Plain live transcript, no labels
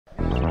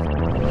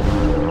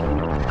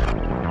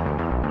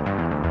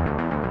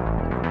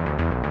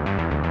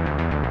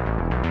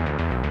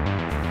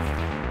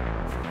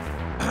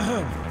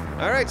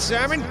All right,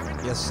 Simon.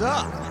 Yes,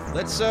 sir.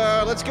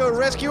 Let's go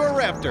rescue a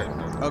raptor.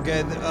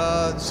 Okay,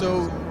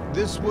 so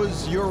this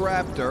was your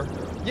raptor.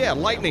 Yeah,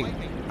 lightning.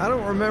 I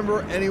don't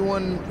remember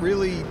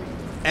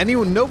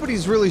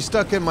nobody's really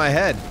stuck in my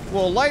head.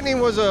 Well, lightning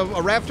was a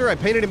raptor. I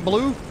painted him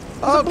blue. It's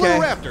a blue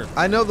raptor.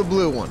 I know the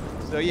blue one.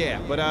 So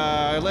yeah, but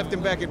I left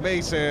him back at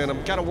base, and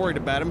I'm kind of worried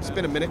about him. It's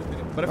been a minute,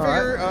 but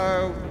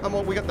I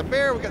figure we got the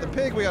bear, we got the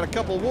pig, we got a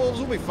couple of wolves.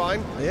 We'll be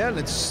fine. Yeah, and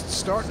it's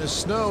starting to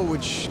snow,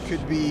 which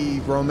could be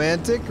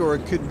romantic or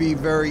it could be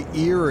very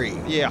eerie.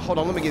 Yeah, hold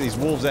on. Let me get these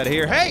wolves out of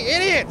here. Hey,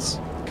 idiots!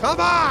 Come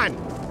on!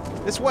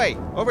 This way.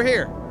 Over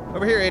here.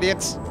 Over here,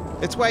 idiots.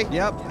 This way.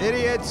 Yep,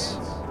 idiots.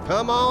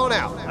 Come on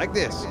out. Like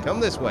this. Come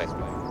this way.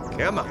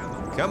 Come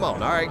on. Come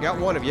on. All right, got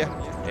one of you.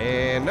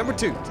 And number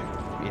 2.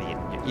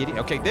 Idiot.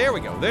 Okay, there we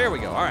go. There we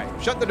go. All right,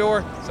 shut the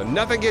door so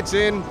nothing gets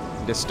in,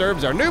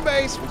 disturbs our new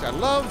base, which I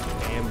love,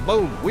 and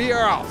boom, we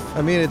are off.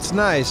 I mean, it's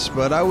nice,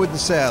 but I wouldn't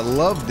say I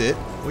loved it.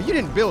 Well, you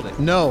didn't build it.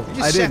 No, you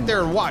just sat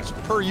there and watched,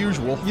 per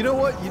usual. You know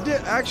what? You did.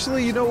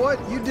 Actually, you know what?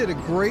 You did a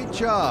great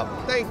job.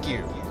 Thank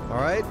you. All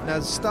right, now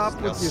stop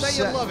with your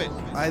say you love it.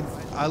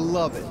 I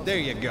love it. There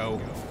you go.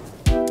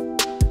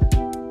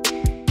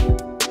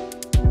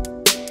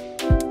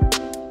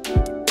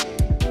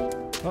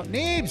 Oh,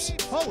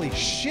 Neebs! Holy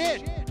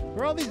shit!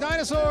 Where are all these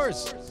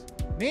dinosaurs?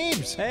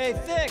 Neebs! Hey,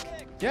 Thick!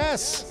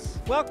 Yes!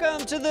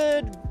 Welcome to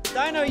the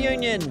Dino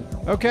Union!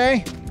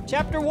 Okay.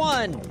 Chapter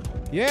 1!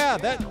 Yeah,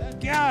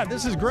 God,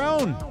 this has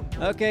grown!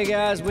 Okay,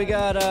 guys, we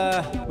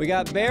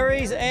got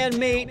berries and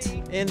meat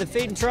in the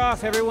feeding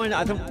trough. Everyone,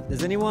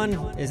 is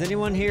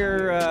anyone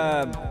here,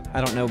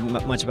 I don't know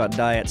much about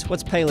diets.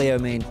 What's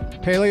paleo mean?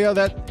 Paleo,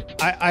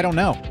 I don't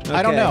know. Okay.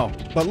 I don't know.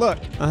 But look.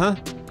 Uh-huh.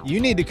 You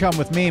need to come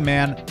with me,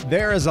 man.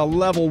 There is a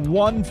level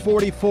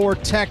 144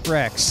 Tech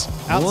Rex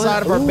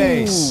outside of our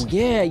base.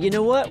 Yeah, you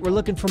know what? We're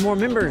looking for more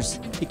members.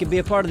 He could be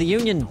a part of the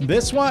union.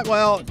 This one,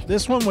 well,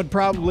 this one would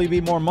probably be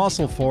more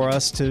muscle for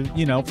us to,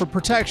 for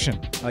protection.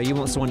 Oh, you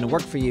want someone to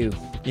work for you.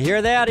 You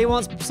hear that? He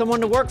wants someone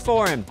to work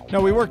for him.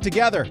 No, we work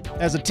together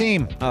as a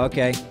team. Oh,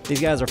 okay.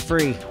 These guys are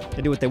free.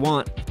 They do what they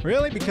want.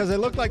 Really? Because they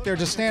look like they're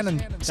just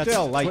standing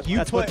still.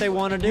 That's what they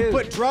want to do. You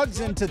put drugs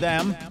into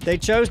them. They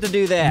chose to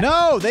do that.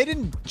 No, they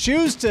didn't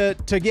choose to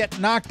get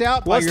knocked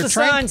out by your What's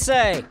the sign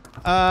say?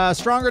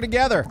 Stronger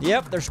together.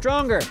 Yep, they're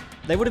stronger.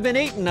 They would have been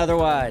eaten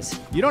otherwise.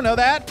 You don't know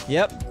that?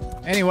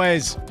 Yep.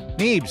 Anyways,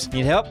 Neebs.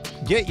 Need help?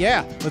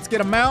 Yeah, let's get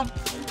a mount.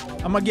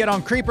 I'm gonna get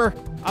on Creeper.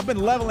 I've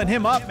been leveling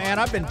him up, man.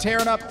 I've been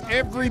tearing up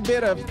every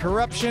bit of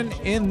corruption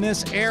in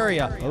this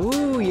area.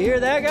 Ooh, you hear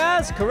that,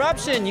 guys?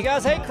 Corruption. You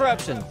guys hate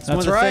corruption. It's one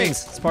of the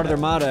things. It's part of their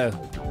motto.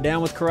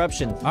 Down with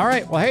corruption. All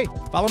right, well, hey,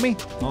 follow me.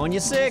 On you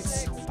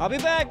 6. I'll be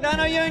back,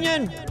 Dino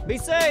Union. Be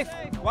safe.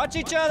 Watch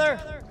each other.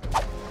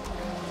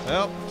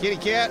 Well, kitty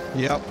cat.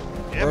 Yep.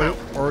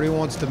 Already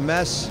wants to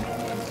mess.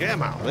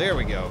 Come on. There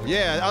we go.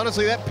 Yeah,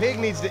 honestly, that pig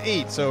needs to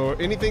eat. So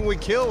anything we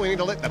kill, we need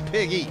to let the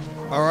pig eat.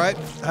 All right.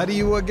 How do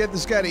you get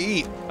this guy to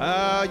eat?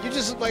 You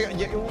just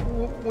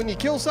when you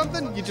kill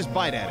something, you just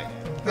bite at it.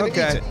 And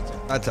okay. It eats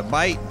it. That's a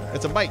bite.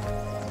 It's a bite.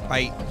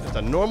 Bite. It's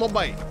a normal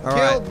bite. All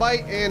Kill, right.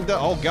 bite, and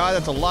oh god,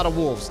 that's a lot of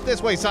wolves.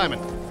 This way, Simon.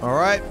 All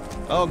right.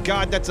 Oh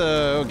god, that's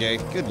okay.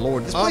 Good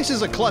lord, this place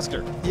is a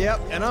cluster.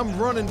 Yep, and I'm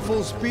running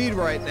full speed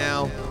right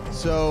now,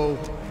 so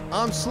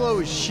I'm slow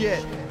as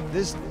shit.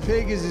 This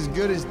pig is as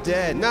good as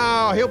dead.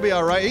 No, he'll be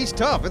all right. He's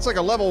tough. It's like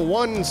a level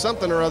 1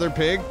 something or other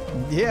pig.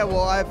 Yeah,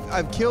 well,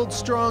 I've killed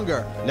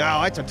stronger.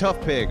 No, it's a tough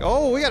pig.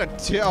 Oh, we got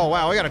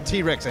a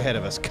T-Rex ahead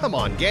of us. Come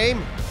on,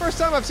 game. First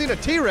time I've seen a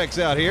T-Rex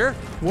out here.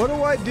 What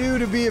do I do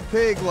to be a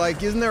pig?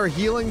 Like, isn't there a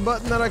healing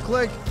button that I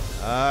click?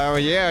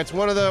 Yeah, it's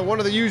one of the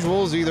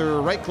usuals.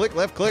 Either right click,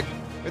 left click.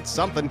 It's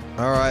something.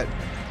 All right.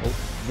 Oh,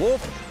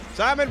 wolf.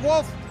 Simon,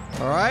 wolf.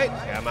 All right.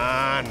 Come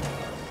on.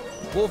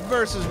 Wolf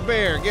versus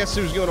bear. Guess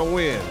who's gonna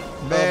win?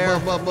 Bear.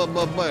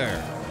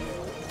 Bear.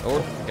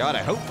 Or, God,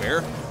 I hope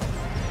bear.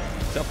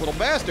 Tough little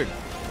bastard.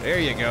 There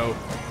you go.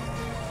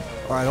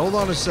 All right, hold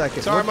on a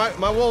second. Sorry,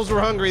 my wolves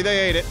were hungry. They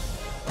ate it.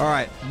 All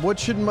right, what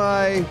should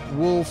my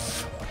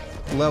wolf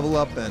level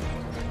up in?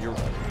 Your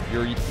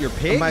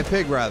pig? My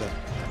pig, rather.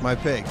 My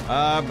pig.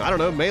 I don't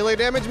know. Melee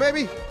damage,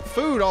 maybe?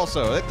 Food,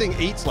 also. That thing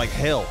eats like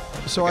hell.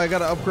 So I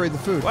gotta upgrade the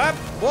food. What?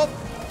 Wolf.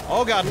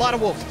 Oh, God, a lot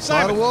of wolves.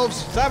 Simon. A lot of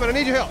wolves? Simon, I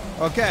need your help.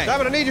 Okay.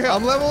 Simon, I need your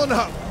help. I'm leveling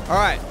up. All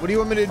right, what do you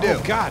want me to do?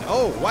 Oh, God.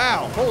 Oh,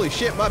 wow. Holy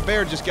shit, my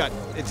bear just got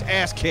its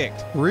ass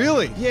kicked.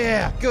 Really?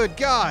 Yeah, good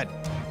God.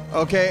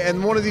 Okay,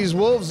 and one of these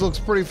wolves looks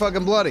pretty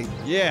fucking bloody.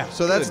 Yeah.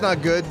 So that's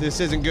not good. This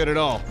isn't good at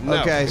all.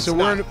 No, okay, so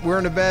we're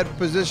in a bad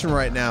position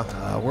right now.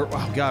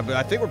 Oh, God, but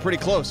I think we're pretty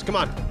close. Come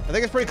on. I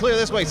think it's pretty clear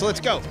this way, so let's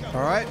go.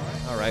 All right.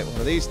 All right,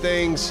 well, these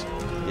things,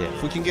 yeah,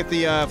 if we can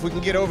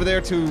get over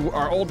there to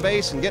our old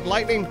base and get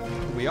lightning,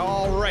 we'll be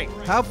all right.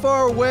 How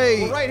far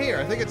away? We're right here.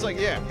 I think it's like,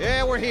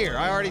 yeah, we're here.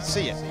 I already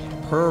see it.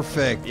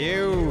 Perfect.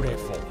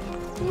 Beautiful.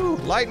 Ooh,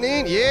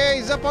 lightning, yeah,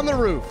 he's up on the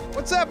roof.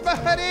 What's up,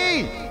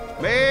 buddy?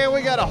 Man,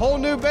 we got a whole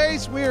new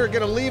base. We are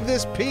gonna leave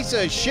this piece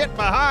of shit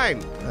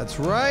behind. That's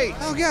right.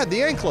 Oh God, the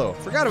Anklo.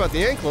 Forgot about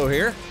the Anklo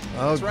here.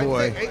 Oh That's right,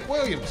 boy. Thick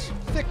Williams.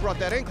 Thick brought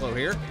that Anklo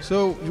here.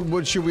 So,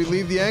 what, should we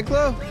leave the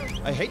Anklo?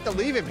 I hate to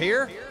leave him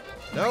here.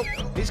 Nope,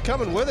 he's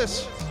coming with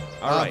us.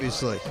 All right.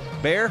 Obviously.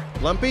 Bear,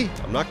 Lumpy,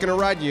 I'm not gonna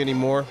ride you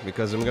anymore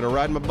because I'm gonna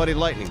ride my buddy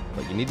Lightning.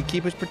 But you need to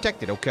keep us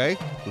protected, okay?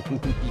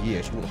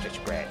 Yes, you won't get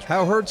scratched.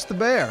 How hurts the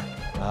bear?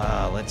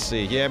 Let's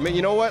see. Yeah, man,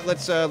 you know what?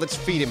 Let's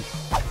feed him.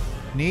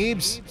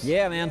 Neebs,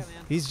 Yeah, man.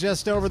 he's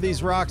just over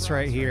these rocks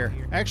right here.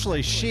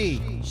 Actually,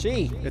 she.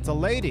 It's a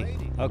lady.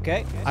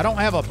 Okay. I don't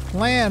have a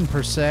plan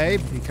per se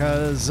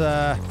because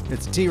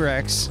it's a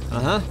T-Rex.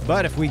 Uh-huh.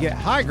 But if we get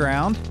high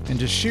ground and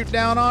just shoot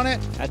down on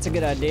it, That's a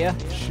good idea.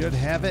 should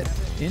have it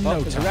in Oh,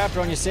 no there's a time.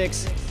 raptor on your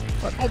 6.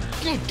 Oh,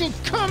 dude,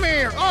 come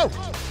here! Oh,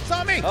 it's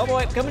on me! Oh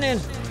boy, coming in.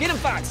 Get him,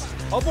 Fox.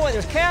 Oh boy,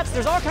 there's cats.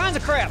 There's all kinds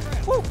of crap.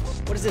 Woo!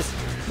 What is this?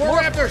 More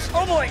raptors!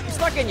 Oh boy, I'm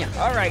stuck in you.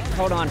 All right,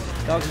 hold on.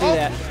 Dogs do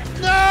that.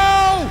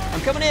 No! I'm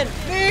coming in.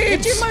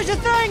 Neebs! Did you lose your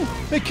thing?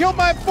 They killed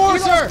my You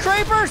enforcer! lost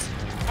creepers.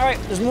 All right,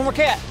 there's one more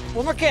cat.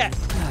 One more cat.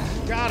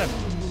 Got him.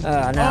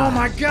 No. Oh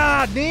my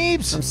God,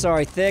 Neebs! I'm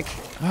sorry, Thick.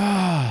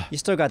 You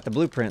still got the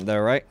blueprint though,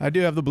 right? I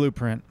do have the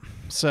blueprint,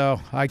 so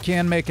I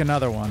can make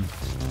another one.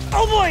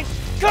 Oh boy,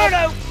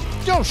 Cardo!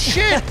 Oh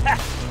shit!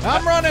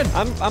 I'm running.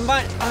 I'm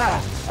fine.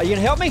 Are you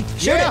gonna help me?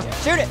 Shoot Yeah. it!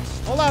 Shoot it!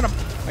 Hold on.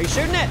 Are you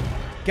shooting it?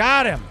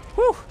 Got him.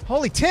 Whew!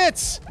 Holy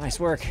tits! Nice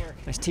work.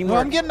 Nice teamwork.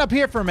 Well, I'm getting up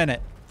here for a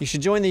minute. You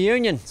should join the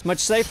union. It's much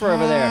safer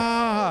over there.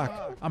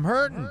 Fuck. I'm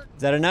hurting.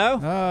 Is that a no?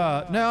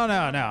 No.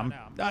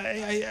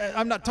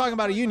 I'm not talking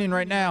about a union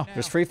right now.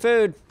 There's free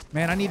food.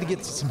 Man, I need to get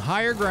to some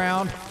higher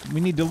ground. We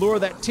need to lure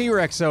that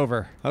T-Rex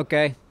over.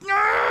 Okay.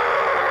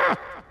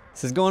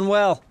 This is going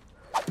well.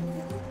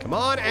 Come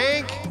on,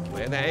 Ank.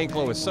 Man, that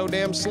Anklo is so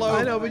damn slow.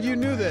 I know, but you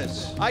knew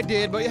this. I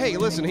did, but hey,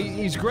 listen,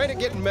 he's great at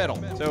getting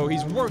metal, so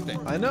he's worth it.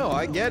 I know,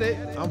 I get it.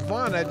 I'm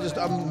fine.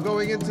 I'm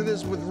going into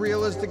this with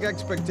realistic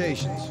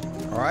expectations.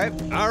 All right?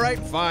 All right,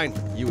 fine.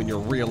 You and your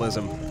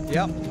realism.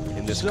 Yep.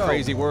 In this So-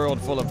 crazy world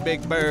full of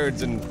big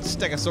birds and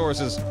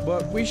stegosauruses.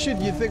 But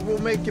you think we'll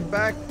make it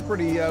back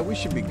pretty, we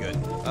should be good.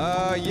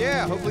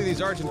 Yeah, hopefully these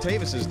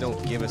Argentavises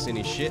don't give us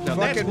any shit. Now,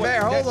 that's Fucking what-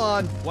 bear, hold that's-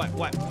 on.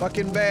 What?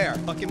 Fucking bear.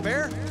 Fucking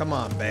bear? Come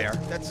on, bear.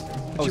 That's...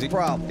 What's your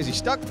problem? Is he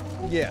stuck?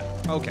 Yeah.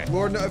 Okay.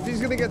 Lord, no, if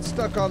he's gonna get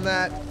stuck on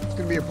that, it's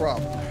gonna be a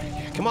problem.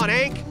 Come on,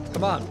 Ank.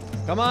 Come on.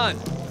 Come on.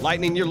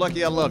 Lightning, you're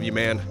lucky I love you,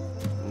 man.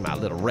 My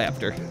little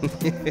raptor.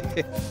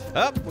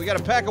 Up, we got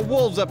a pack of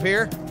wolves up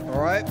here. All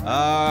right.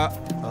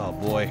 Oh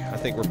boy, I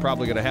think we're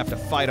probably gonna have to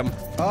fight them.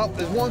 Oh,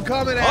 there's one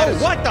coming at Oh,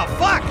 us. what the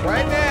fuck?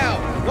 Right now.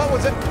 What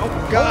was it?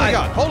 Oh, God.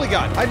 Holy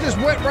God. I just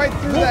went right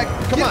through that.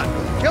 Come on.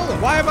 Kill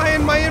him. Why am I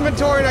in my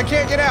inventory and I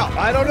can't get out?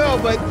 I don't know,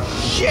 but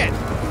Shit.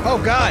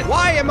 oh God.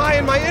 Why am I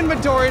in my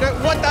inventory?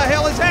 What the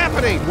hell is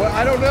happening? Well,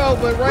 I don't know,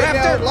 but right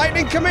Raptor, now.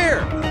 Lightning, come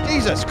here.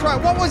 Jesus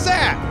Christ, what was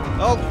that?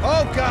 Oh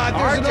God,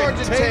 there's an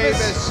Argentavis.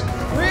 Argentavis.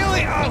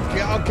 Really?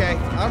 Okay,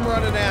 I'm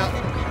running out.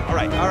 All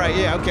right,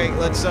 yeah, okay,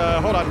 let's,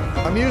 hold on.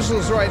 I'm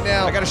useless right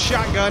now. I got a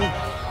shotgun.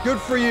 Good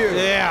for you.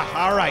 Yeah,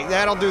 all right,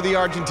 that'll do the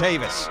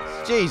Argentavis.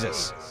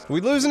 Jesus. We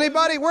lose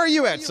anybody? Where are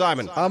you at,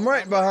 Simon? I'm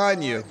right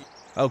behind you.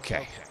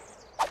 Okay.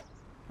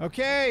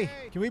 Okay,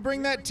 can we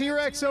bring that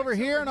T-Rex over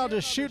here and I'll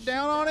just shoot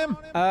down on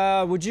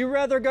him? Would you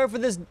rather go for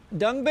this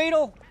dung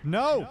beetle?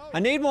 No, I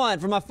need one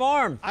for my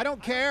farm. I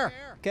don't care.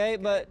 Okay,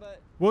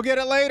 but We'll get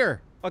it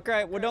later.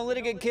 okay, well don't let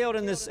it get killed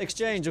in this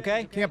exchange,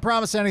 okay? Can't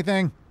promise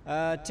anything.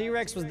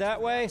 T-Rex was that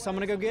way, so I'm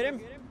gonna go get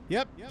him.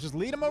 Yep, just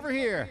lead him over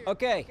here.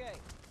 Okay.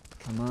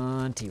 Come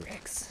on,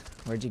 T-Rex.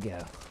 Where'd you go?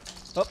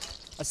 Oh,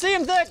 I see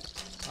him, Thick.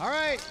 All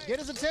right, get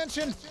his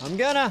attention. I'm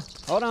gonna.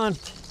 Hold on.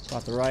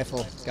 Brought the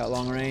rifle. Got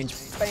long range.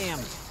 Bam.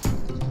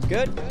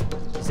 Good.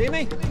 See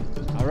me?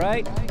 All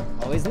right.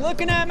 Oh, he's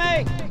looking at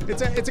me.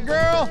 It's a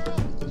girl.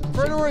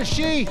 Refer to her as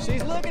she.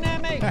 She's looking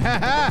at me.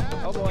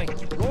 Oh boy.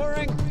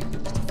 Roaring.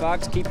 Mr.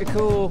 Fox, keep it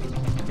cool.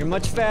 You're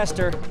much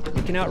faster.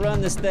 You can outrun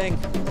this thing.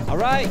 All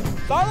right.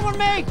 Following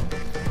me.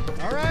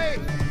 All right,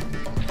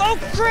 Oh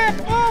crap!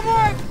 Oh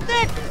boy!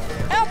 Thick!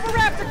 Alpha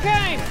Raptor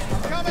came!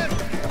 I'm coming.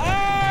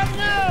 Oh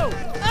no!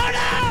 Oh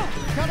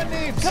no! Coming,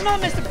 Neebs. Come on,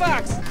 Mr.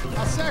 Fox!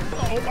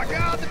 Oh my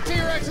God, the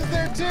T-Rex is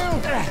there too.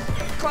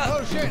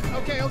 Oh shit.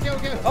 Okay.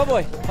 Oh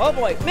boy! Oh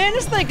boy! Man,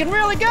 this thing can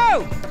really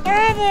go!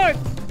 Oh boy!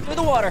 Through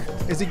the water.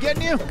 Is he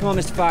getting you? Come on,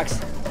 Mr. Fox.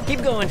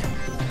 Keep going.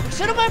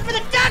 Should have went for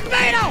the duck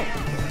beetle!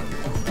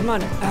 Come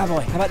on. Oh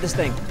boy, how about this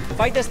thing?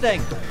 Fight this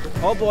thing.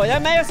 Oh boy,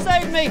 that may have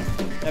saved me!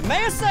 That may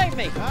have saved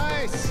me!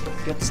 Nice.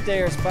 Get the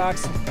stairs,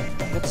 Fox.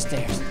 Get the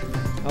stairs.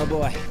 Oh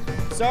boy.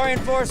 Sorry,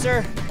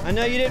 Enforcer. I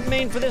know you didn't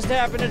mean for this to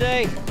happen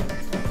today.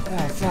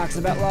 Oh, Fox, I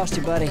about lost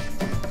you, buddy.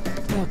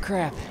 Oh,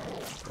 crap.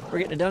 We're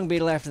getting a dung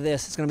beetle after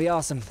this. It's gonna be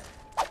awesome.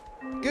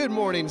 Good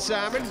morning,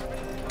 Simon.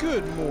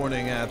 Good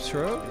morning,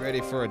 Abstro. Ready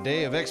for a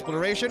day of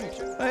exploration?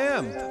 I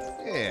am.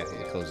 Yeah,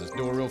 you close this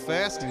door real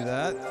fast. Do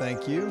that.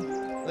 Thank you.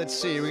 Let's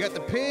see, we got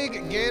the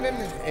pig, Gannon,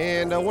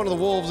 and one of the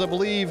wolves, I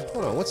believe.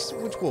 Hold on,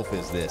 which wolf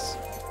is this?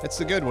 That's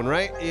the good one,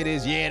 right? It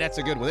is. Yeah, that's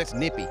a good one. That's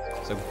Nippy.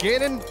 So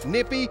Gannon,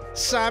 Nippy,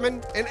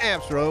 Simon, and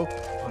Absro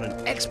on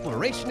an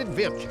exploration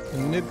adventure.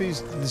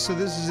 Nippy's, so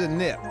this is a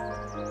nip.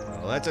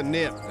 Well, that's a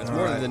nip. That's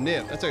more than a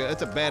nip. That's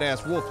a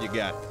badass wolf you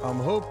got. I'm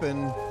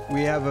hoping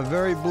we have a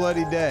very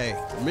bloody day.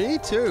 Me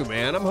too,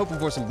 man. I'm hoping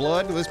for some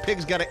blood. This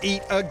pig's got to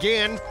eat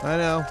again. I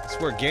know. I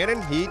swear,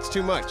 Gannon, he eats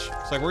too much.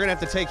 It's like we're gonna have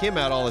to take him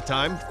out all the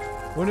time.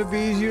 Wouldn't it be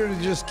easier to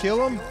just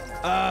kill him?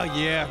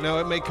 Yeah. No,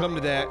 it may come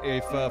to that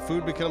if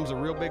food becomes a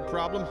real big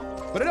problem.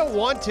 But I don't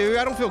want to.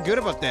 I don't feel good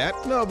about that.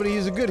 No, but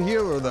he's a good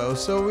healer, though,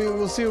 so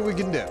we'll see what we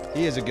can do.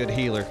 He is a good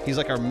healer. He's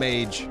like our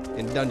mage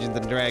in Dungeons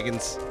and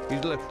Dragons.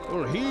 He's like,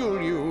 I'll heal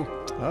you.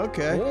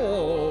 Okay.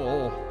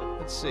 Oh,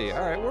 let's see.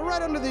 All right, we're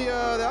right under the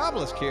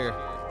obelisk here.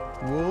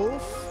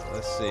 Wolf.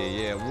 Let's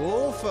see. Yeah,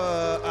 wolf,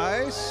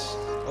 ice.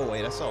 Oh,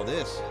 wait, I saw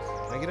this.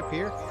 Can I get up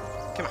here?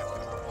 Come on.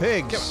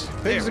 Pigs. Come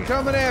on. Pigs are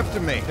coming after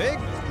me. Pig?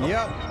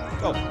 Yep.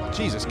 Oh,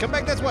 Jesus. Come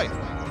back this way.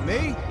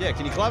 Me? Yeah,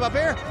 can you climb up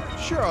here?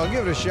 Sure, I'll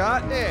give it a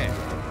shot. Yeah.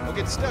 Don't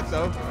get stuck,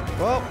 though.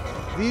 Well,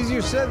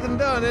 easier said than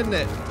done, isn't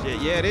it?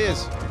 Yeah, it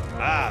is.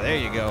 Ah, there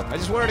you go. I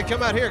just wanted to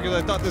come out here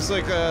because I thought this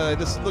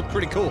looked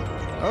pretty cool.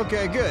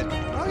 Okay, good.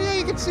 Oh, yeah,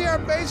 you can see our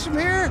base from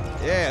here?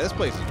 Yeah, this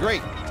place is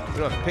great. We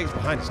don't have pigs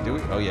behind us, do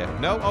we? Oh, yeah.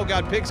 No? Oh,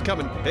 God, pigs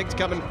coming. Pigs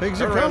coming.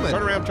 Pigs are coming.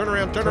 Turn around, turn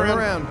around, turn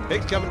around.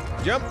 Pigs coming.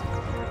 Jump.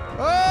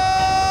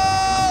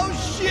 Oh,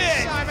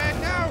 shit!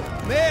 Simon, no!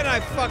 Man, I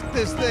fucked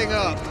this thing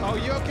up. Oh,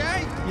 you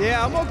okay?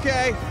 Yeah, I'm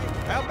okay.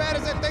 How bad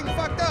is that thing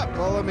fucked up?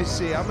 Well, let me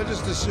see. I'm gonna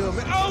just assume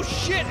it. Oh,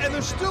 shit, and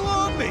they're still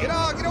on me.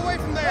 Get away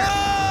from there.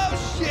 Oh,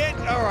 shit.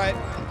 All right.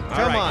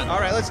 Come on. All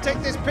right, let's take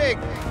this pig.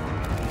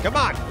 Come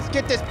on, let's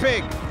get this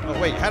pig. Oh,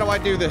 wait, how do I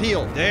do the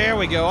heal? There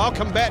we go. I'll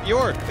combat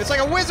yours. It's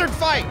like a wizard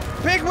fight.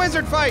 Pig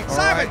wizard fight. All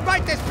Simon, right.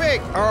 bite this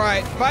pig. All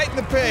right, biting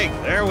the pig.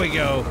 There we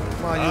go.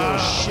 Come on, you little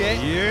shit.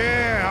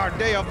 Yeah, our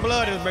day of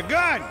blood has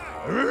begun.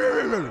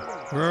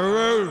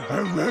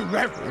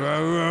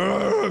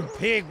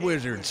 Pig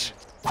wizards.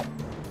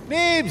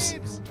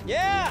 Neebs!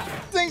 Yeah!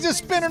 Things are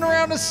spinning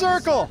around in a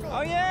circle.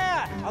 Oh,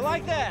 yeah! I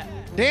like that.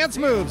 Dance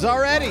moves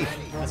already.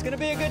 That's gonna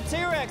be a good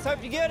T-Rex.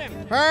 Hope you get him.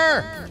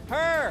 Her.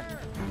 Her.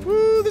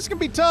 Woo, this can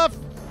be tough.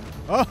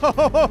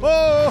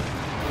 Oh,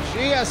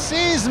 she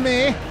sees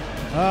me.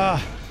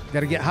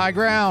 Gotta get high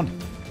ground.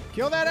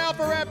 Kill that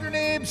Alpha Raptor,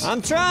 Neebs.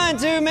 I'm trying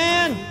to,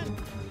 man.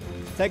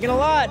 Taking a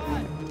lot.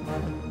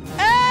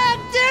 Ah,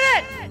 did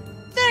it!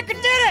 Think I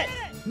did it!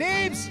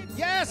 Neebs,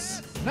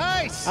 yes,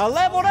 nice. I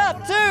leveled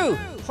up too.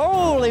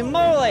 Holy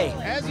moly!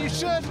 As you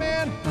should,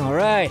 man. All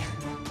right,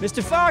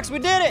 Mr. Fox, we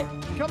did it.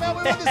 Come help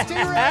me with this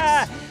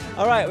T-Rex.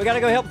 All right, we gotta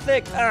go help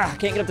Thick. Can't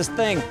get up this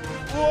thing.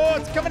 Whoa,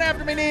 it's coming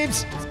after me,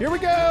 Neebs. Here we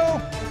go.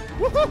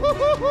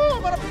 Woo-hoo-hoo-hoo-hoo.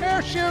 I'm on a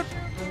parachute.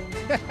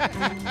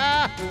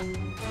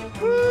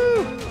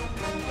 Woo.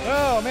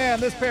 Oh, man,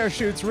 this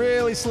parachute's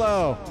really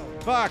slow.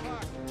 Fuck.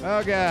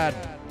 Oh, God.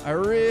 I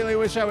really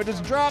wish I would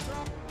just drop.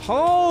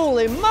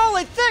 Holy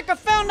moly, Thick! I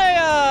found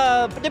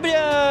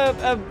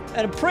an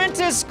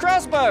apprentice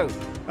crossbow.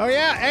 Oh,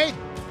 yeah. Hey,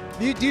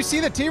 do you see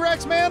the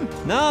T-Rex, man?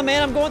 No,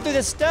 man, I'm going through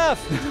this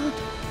stuff.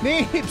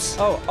 Neebs.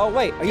 Oh,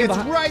 wait. Are you It's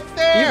behind? right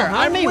there.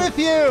 behind I'm me? with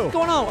you. What's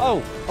going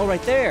on? Oh,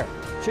 right there.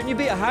 Shouldn't you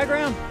be at high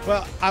ground?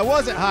 Well, I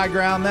was at high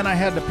ground, then I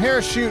had to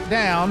parachute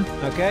down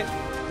Okay.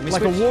 Let me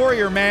like switch. a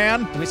warrior,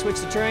 man. Let me switch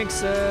the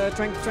tranks.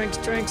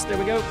 Tranks. There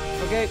we go.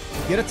 Okay.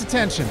 Get its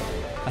attention.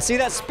 I see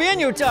that spin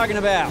you were talking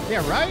about.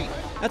 Yeah, right?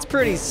 That's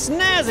pretty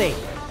snazzy.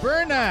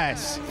 Very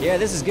nice. Yeah,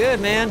 this is good,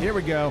 man. Here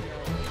we go.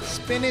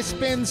 Spinny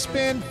spin,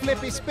 spin,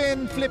 flippy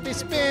spin, flippy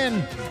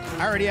spin.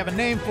 I already have a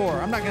name for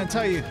her. I'm not gonna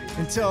tell you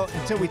until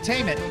we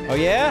tame it. Oh,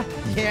 yeah?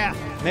 Yeah,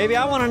 Maybe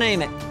I want to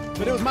name it.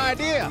 but it was my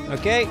idea.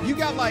 Okay. You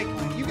got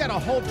a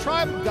whole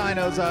tribe of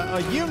dinos,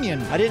 a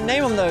union. I didn't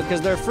name them, though,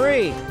 because they're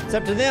free. It's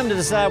up to them to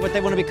decide what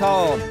they want to be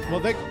called. Well,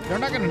 they're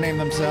not gonna name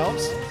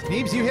themselves.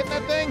 Neebs, you hit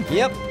that thing?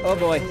 Yep. Oh,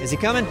 boy. Is he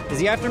coming? Is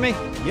he after me?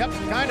 Yep,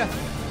 kinda.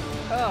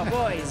 Oh,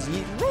 boy. He's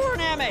roaring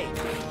at me.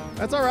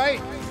 That's all right.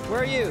 Where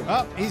are you?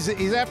 Oh, he's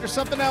after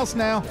something else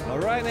now. All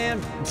right,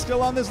 man. I'm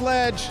still on this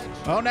ledge.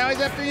 Oh, now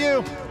he's after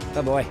you.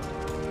 Oh, boy.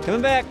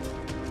 Coming back.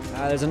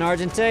 There's an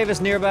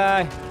Argentavis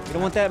nearby. You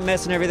don't want that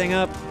messing everything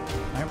up.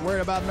 I ain't worried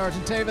about an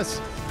Argentavis.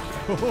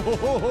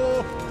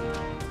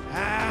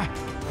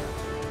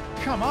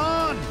 Come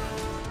on.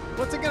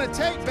 What's it gonna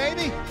take,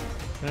 baby?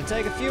 Gonna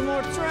take a few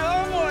more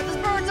Oh, boy, this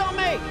bird's on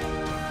me.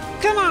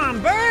 Come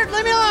on, bird,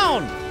 leave me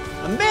alone.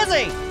 I'm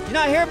busy. You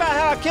not hear about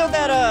how I killed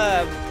that,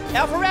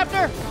 Alpha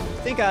Raptor?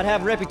 Think I'd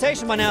have a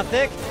reputation by now,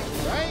 Thick.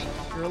 Right?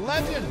 You're a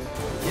legend.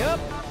 Yep,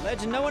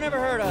 legend no one ever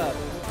heard of.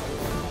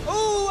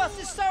 Ooh, I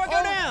just saw it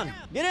go down.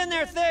 Get in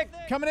there, Thick.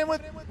 Coming in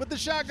with the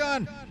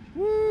shotgun.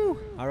 Woo.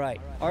 All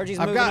right, RG's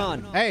moving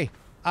on. Hey,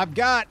 I've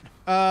got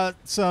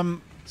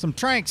some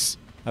tranks.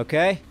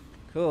 Okay,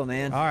 cool,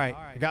 man. All right,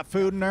 I got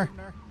food in there.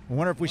 I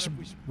wonder if we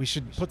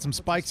should put some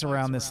spikes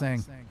around this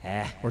thing,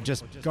 or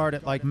just guard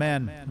it like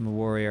men. I'm a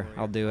warrior.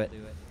 I'll do it.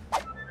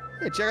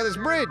 Hey, check out this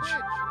bridge.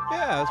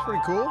 Yeah, that's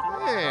pretty cool.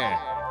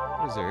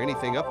 Yeah. Is there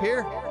anything up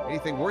here?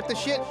 Anything worth the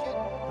shit?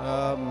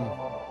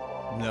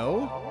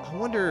 No? I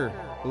wonder.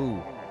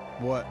 Ooh.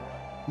 What?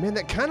 Man,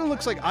 that kind of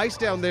looks like ice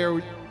down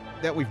there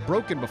that we've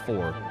broken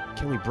before.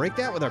 Can we break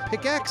that with our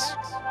pickaxe?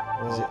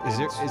 Well,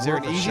 Is there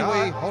an easy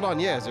way? Hold on,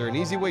 yeah. Is there an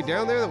easy way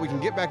down there that we can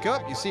get back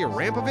up? You see a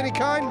ramp of any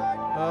kind?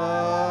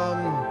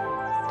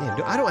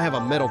 Damn, I don't have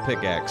a metal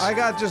pickaxe. I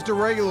got just a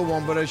regular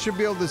one, but I should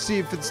be able to see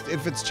if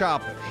it's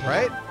chopping,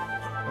 right?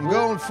 I'm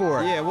going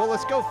for it. Yeah, well,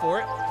 let's go for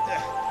it.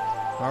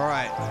 All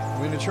right,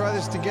 we're gonna try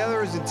this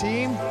together as a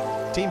team.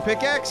 Team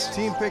pickaxe?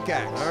 Team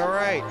pickaxe. All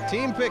right,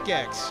 team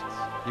pickaxe.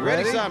 You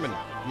ready, Simon?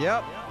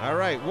 Yep. All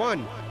right,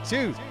 1,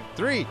 2,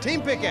 3.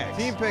 Team pickaxe.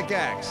 Team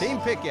pickaxe. Team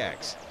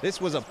pickaxe.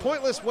 This was a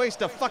pointless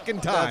waste of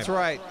fucking time. That's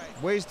right.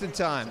 Wasted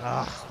time.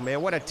 Ah,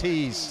 man, what a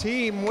tease.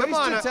 Team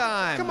wasted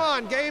time. Come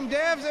on, game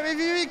devs. I mean,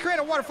 if you create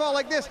a waterfall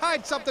like this,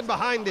 hide something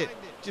behind it.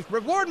 Just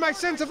reward my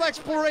sense of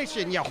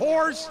exploration, you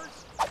whores.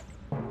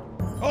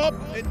 Oh,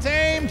 it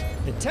tamed.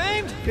 It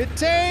tamed? It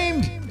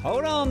tamed.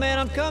 Hold on, man,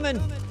 I'm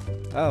coming.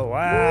 Oh,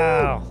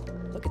 wow.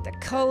 Look at the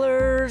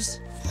colors.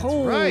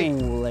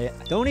 Holy.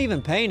 Don't even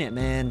paint it,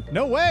 man.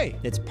 No way.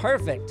 It's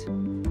perfect.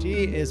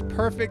 She is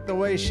perfect the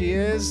way she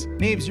is.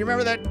 Neebs, you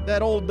remember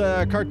that old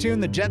cartoon,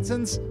 The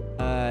Jetsons?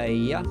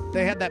 Yeah.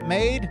 They had that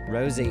maid.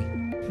 Rosie.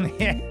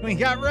 Yeah, we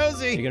got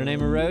Rosie. You gonna name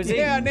her Rosie?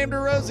 Yeah, I named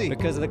her Rosie.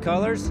 Because of the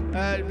colors?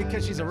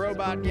 Because she's a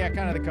robot. Yeah,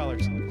 kind of the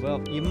colors.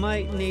 Well, you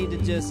might need to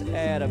just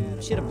add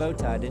she had a bow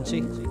tie, didn't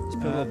she? Just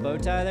put a little bow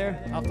tie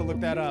there. I'll have to look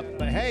that up.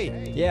 But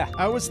hey, yeah.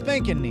 I was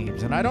thinking,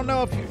 Neebs, and I don't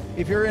know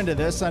if you're into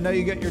this. I know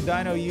you got your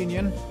Dino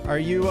Union. Are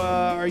you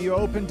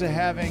open to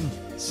having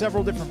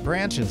several different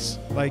branches,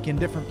 like in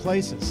different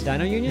places?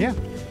 Dino Union? Yeah.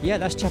 Yeah,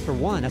 that's chapter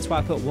 1. That's why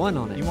I put 1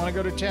 on it. You want to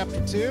go to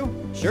chapter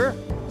 2? Sure.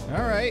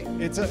 All right.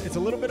 It's a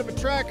little bit of a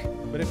trek,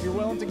 but if you're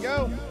willing to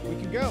go, we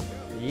can go.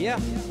 Yeah,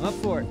 I'm up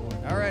for it.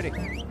 All righty.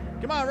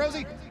 Come on,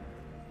 Rosie.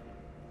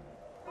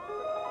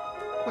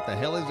 What the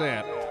hell is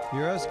that?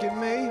 You're asking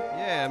me?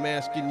 Yeah, I'm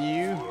asking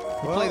you.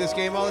 You play this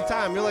game all the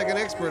time. You're like an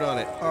expert on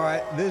it. All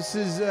right, this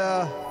is,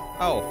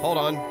 Oh, hold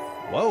on.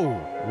 Whoa.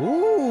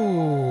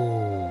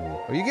 Ooh.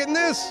 Are you getting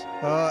this?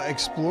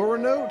 Explorer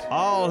note?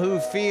 All who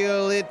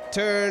feel it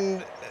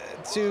turned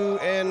to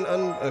an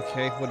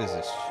Okay, what is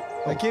this?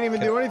 I can't even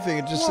do anything.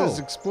 It just says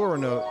Explorer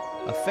note.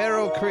 A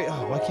feral creature.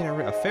 Oh, why can't I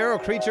read? A feral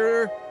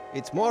creature.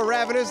 It's more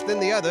ravenous than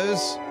the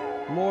others.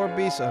 More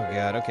beasts. Oh,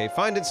 God. Okay,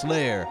 find its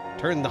lair.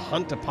 Turn the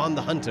hunt upon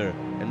the hunter,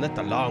 and let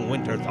the long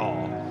winter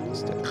thaw.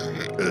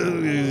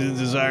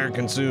 Desire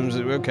consumes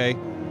it. Okay.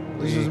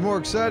 This was more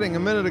exciting a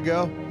minute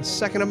ago. The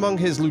second among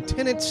his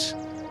lieutenants.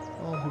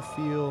 All who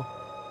feel.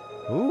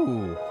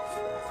 Ooh.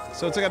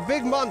 So it's like a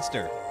big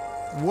monster.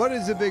 What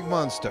is a big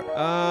monster?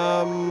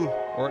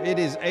 Or it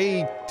is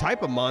a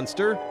type of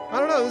monster. I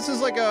don't know. This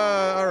is like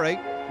a. All right.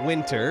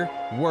 Winter.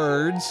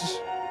 Words.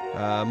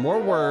 More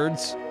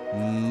words.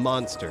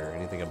 Monster.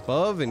 Anything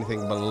above?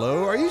 Anything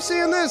below? Are you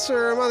seeing this,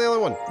 or am I the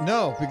only one?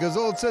 No, because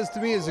all it says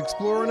to me is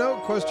Explorer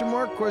note, question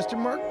mark, question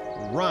mark.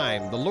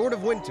 Rhyme, the Lord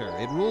of Winter.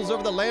 It rules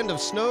over the land of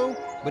snow,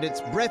 but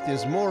its breath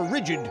is more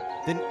rigid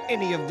than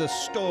any of the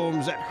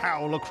storms that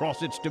howl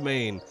across its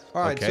domain.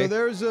 All right, so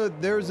there's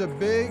a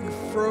big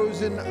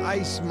frozen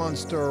ice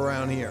monster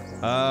around here.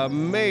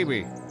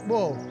 Maybe.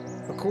 Well,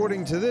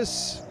 according to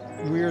this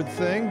weird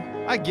thing.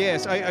 I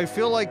guess. I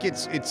feel like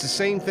it's the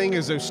same thing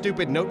as those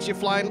stupid notes you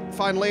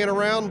find laying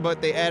around,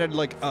 but they added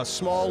like a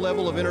small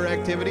level of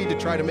interactivity to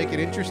try to make it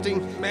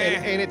interesting.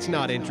 And it's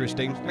not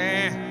interesting.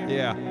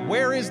 Yeah.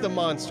 Where is the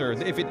monster?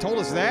 If it told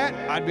us that,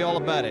 I'd be all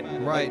about it.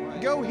 Right.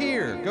 Like, go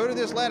here. Go to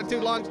this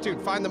latitude,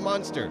 longitude. Find the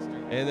monster.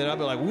 And then I'd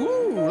be like,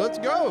 woo, let's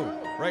go.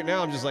 Right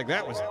now, I'm just like,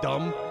 that was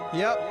dumb.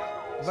 Yep.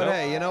 But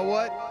hey, you know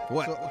what?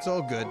 What? It's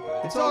all good.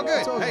 It's all good.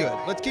 It's all hey,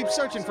 good. Let's keep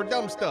searching for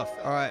dumb stuff.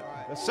 All right.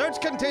 The search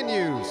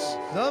continues.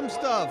 Dumb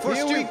stuff. For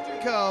Here Stu- we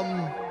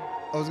come.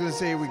 I was gonna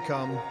say we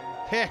come.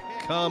 Heh,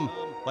 come.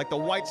 Like the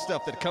white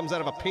stuff that comes out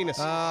of a penis.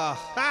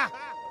 Ha!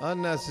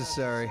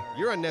 Unnecessary.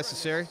 You're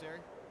unnecessary.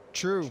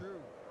 True.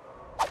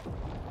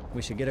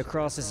 We should get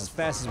across this as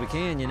fast as we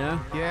can, you know?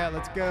 Yeah,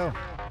 let's go.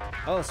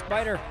 Oh,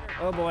 spider.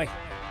 Oh, boy.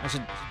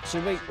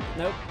 Should we?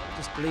 Nope.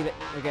 Just leave it.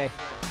 Okay.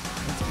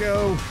 Let's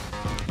go.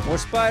 More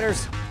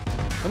spiders.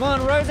 Come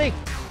on, Rosie.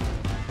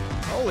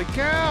 Holy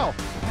cow.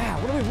 Wow,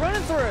 what are we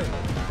running through?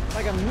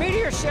 Like a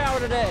meteor shower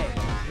today.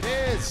 It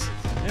is.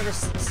 Never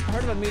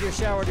heard of a meteor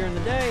shower during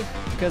the day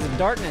because of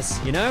darkness,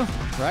 you know?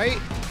 Right?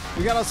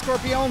 We got our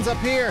scorpions up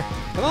here.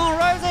 Come on,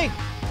 Rosie.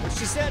 What's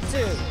she set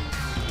to?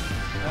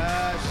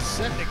 She's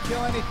set to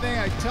kill anything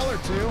I tell her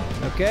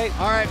to. Okay.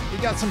 All right, we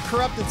got some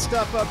corrupted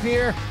stuff up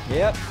here.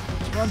 Yep.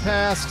 Let's run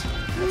past.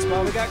 That's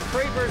why we got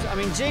creepers. I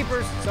mean,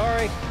 jeepers.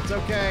 Sorry. It's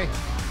okay.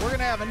 We're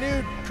gonna have a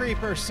new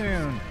creeper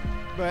soon,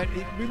 but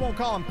we won't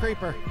call him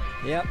creeper.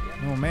 Yep.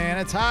 Oh man,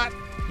 it's hot.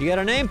 You got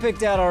our name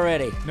picked out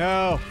already.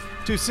 No,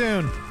 too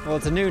soon. Well,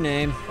 it's a new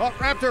name. Oh,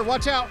 Raptor,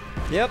 watch out.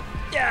 Yep.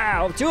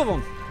 Yeah, 2 of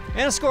them.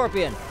 And a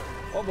scorpion.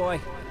 Oh,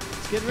 boy.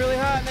 It's getting really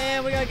hot,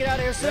 man. We gotta get out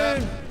of here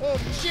soon. Oh,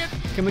 shit.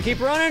 Can we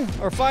keep running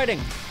or fighting?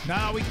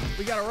 Nah, we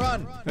gotta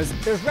run. There's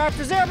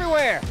raptors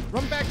everywhere.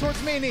 Run back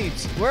towards me,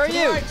 Neebs. Where are to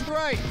you? The right, to the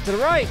right. To the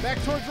right. Back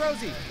towards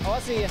Rosie. Oh, I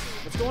see you.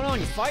 What's going on?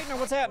 You fighting or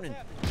what's happening?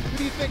 Who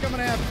do you think I'm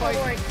gonna have Oh, fight?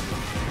 boy.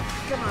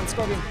 Come on,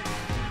 Scorpion.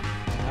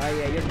 Oh,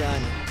 yeah, you're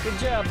done. Good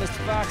job, Mr.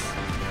 Fox.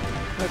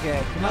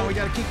 Okay, Come on, we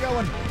gotta keep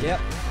going.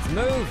 Yep, let's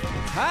move.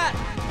 It's hot.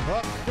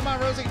 Oh, come on,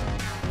 Rosie.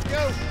 Let's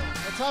go.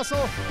 Let's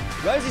hustle.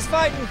 Rosie's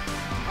fighting.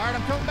 All right,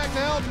 I'm coming back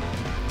to help.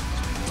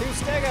 2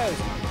 stegos.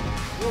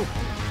 Woo.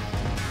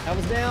 That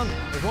was down.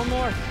 There's one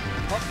more.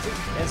 Oh, 2.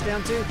 That's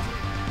down 2.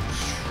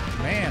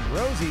 Man,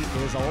 Rosie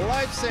is a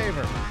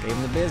lifesaver. Gave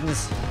him the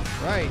business.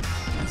 Right.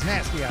 It's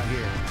nasty out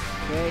here.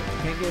 Okay,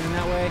 can't get in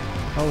that way.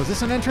 Oh, is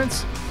this an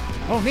entrance?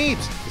 Oh,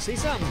 Neebs. You see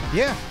something?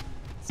 Yeah.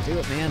 Let's do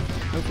it, man.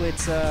 Hopefully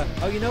it's,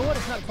 oh, you know what?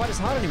 It's not quite as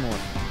hot anymore.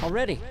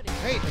 Already.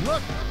 Hey, and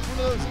look, one of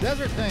those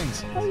desert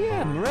things. Oh,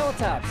 yeah, Morella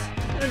tops.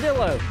 And a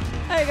dillo.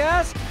 Hey,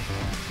 guys.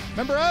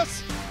 Remember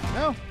us?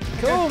 No?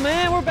 Cool,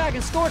 man. We're back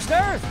in scorched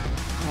earth.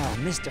 Oh,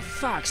 Mr.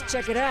 Fox,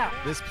 check it out.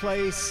 This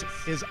place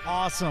is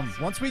awesome.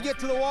 Once we get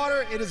to the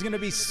water, it is going to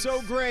be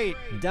so great.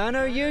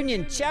 Dino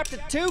Union Chapter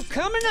 2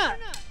 coming up.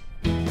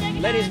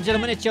 Ladies and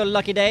gentlemen, it's your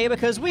lucky day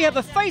because we have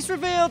a face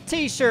reveal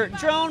t-shirt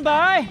drawn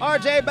by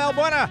RJ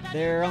Balbuena.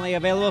 They're only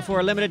available for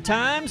a limited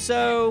time,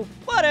 so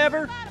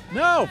whatever.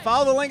 No,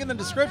 follow the link in the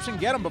description.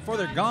 Get them before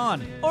they're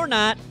gone. Or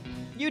not.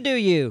 You do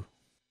you.